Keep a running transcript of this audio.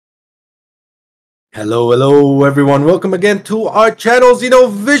Hello everyone. Welcome again to our channel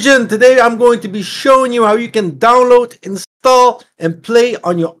ZinoVision. Today I'm going to be showing you how you can download, install, and play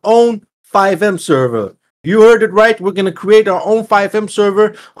on your own FiveM server. You heard it right. We're going to create our own FiveM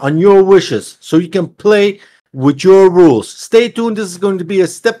server on your wishes so you can play with your rules. Stay tuned. This is going to be a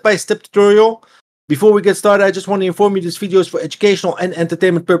step-by-step tutorial. Before we get started, I just want to inform you this video is for educational and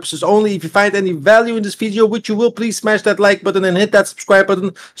entertainment purposes only. If you find any value in this video, which you will, please smash that like button and hit that subscribe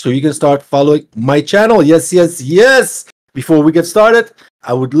button so you can start following my channel. Yes. Before we get started,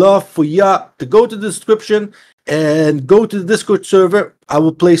 I would love for ya to go to the description and go to the Discord server. I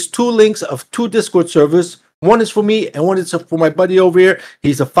will place two links of two Discord servers. One is for me and one is for my buddy over here.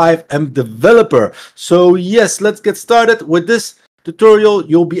 He's a FiveM developer. So yes, let's get started with this tutorial.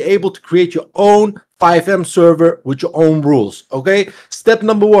 You'll be able to create your own FiveM server with your own rules. Okay, step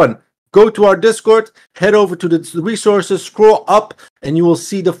number one, go to our Discord, head over to the resources, scroll up, and you will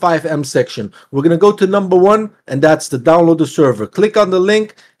see the FiveM section. We're going to go to number one, and that's the download the server. Click on the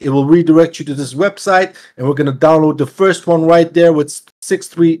link, it will redirect you to this website, and we're going to download the first one right there with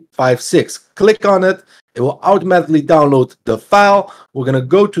 6356. Click on it, it will automatically download the file. We're going to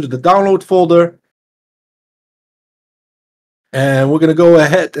go to the download folder, and we're going to go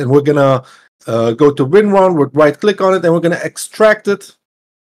ahead and we're going to go to WinRun, we'll right click on it, and we're going to extract it.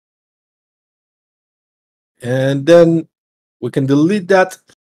 And then we can delete that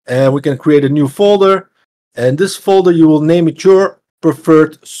and we can create a new folder. And this folder, you will name it your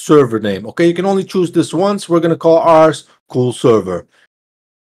preferred server name. Okay, you can only choose this once. We're going to call ours Cool Server.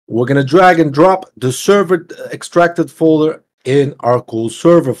 We're going to drag and drop the server extracted folder in our Cool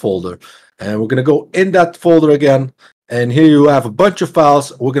Server folder. And we're going to go in that folder again. And here you have a bunch of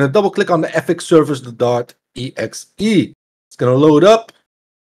files. We're going to double click on the fxservers.exe. It's going to load up.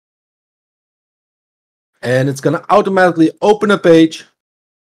 And it's going to automatically open a page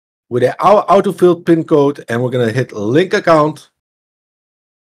with an auto-filled pin code. And we're going to hit link account.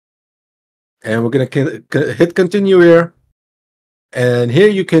 And we're going to hit continue here. And here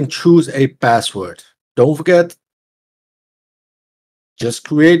you can choose a password. Don't forget, just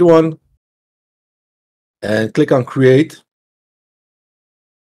create one. And click on create.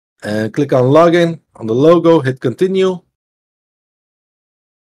 And click on login on the logo, hit continue.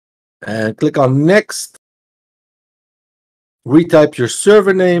 And click on next. Retype your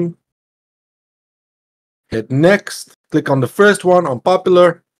server name. Hit next. Click on the first one on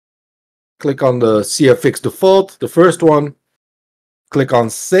popular. Click on the CFX default, the first one. Click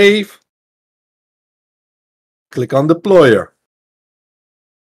on save. Click on deployer.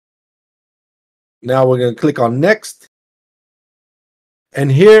 Now we're going to click on next.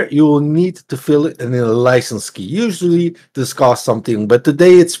 And here you will need to fill in a license key. Usually this costs something, but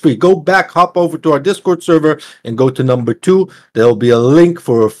today it's free. Go back, hop over to our Discord server and go to number 2. There'll be a link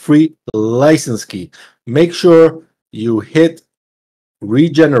for a free license key. Make sure you hit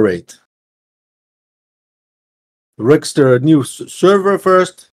regenerate. Register a new server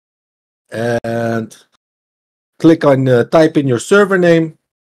first and click on type in your server name.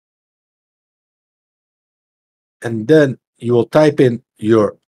 And then you will type in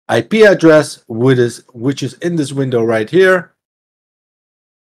your IP address, which is in this window right here.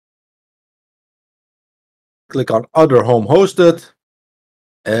 Click on other home hosted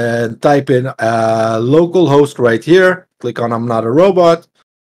and type in local host right here. Click on I'm not a robot.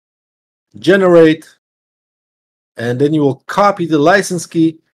 Generate. And then you will copy the license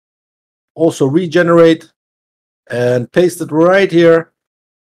key. Also regenerate and paste it right here.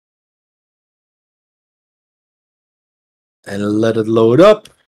 And let it load up.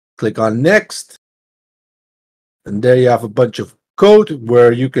 Click on next. And there you have a bunch of code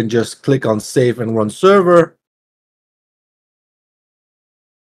where you can just click on save and run server.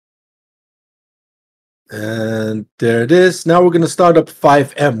 And there it is. Now we're going to start up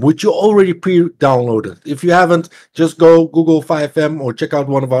FiveM, which you already pre-downloaded. If you haven't, just go Google FiveM or check out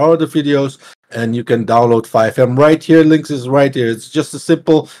one of our other videos and you can download FiveM right here. Links is right here. It's just a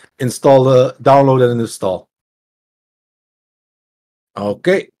simple install, download and install.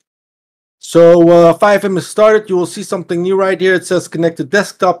 Okay, so FiveM is started. You will see something new right here. It says connect to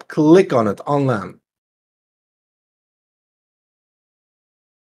desktop. Click on it on LAN.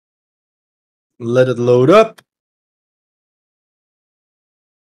 Let it load up.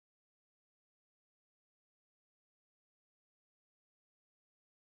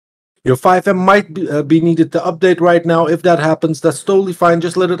 Your FiveM might be needed to update right now. If that happens, that's totally fine.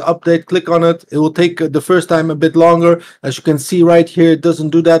 Just let it update. Click on it. It will take the first time a bit longer. As you can see right here, it doesn't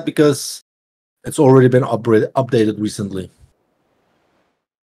do that because it's already been updated recently.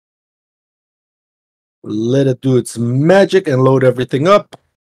 Let it do its magic and load everything up.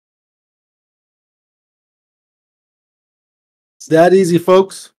 It's that easy,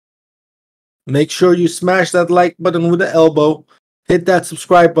 folks. Make sure you smash that like button with the elbow. Hit that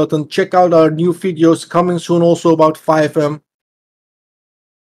subscribe button. Check out our new videos coming soon also about FiveM.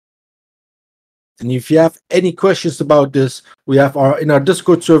 And if you have any questions about this, we have in our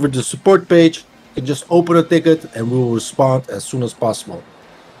Discord server the support page. You can just open a ticket and we will respond as soon as possible.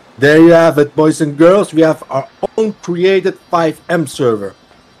 There you have it, boys and girls. We have our own created FiveM server.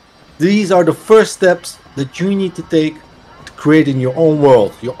 These are the first steps that you need to take to creating your own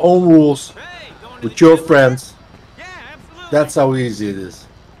world, your own rules with your friends. That's how easy it is.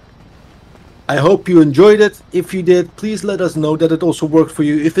 I hope you enjoyed it. If you did, please let us know that it also worked for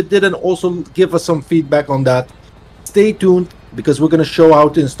you. If it didn't, also give us some feedback on that. Stay tuned because we're going to show how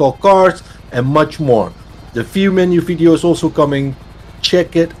to install cards and much more. The view menu video is also coming.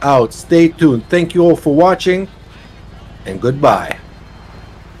 Check it out. Stay tuned. Thank you all for watching and goodbye.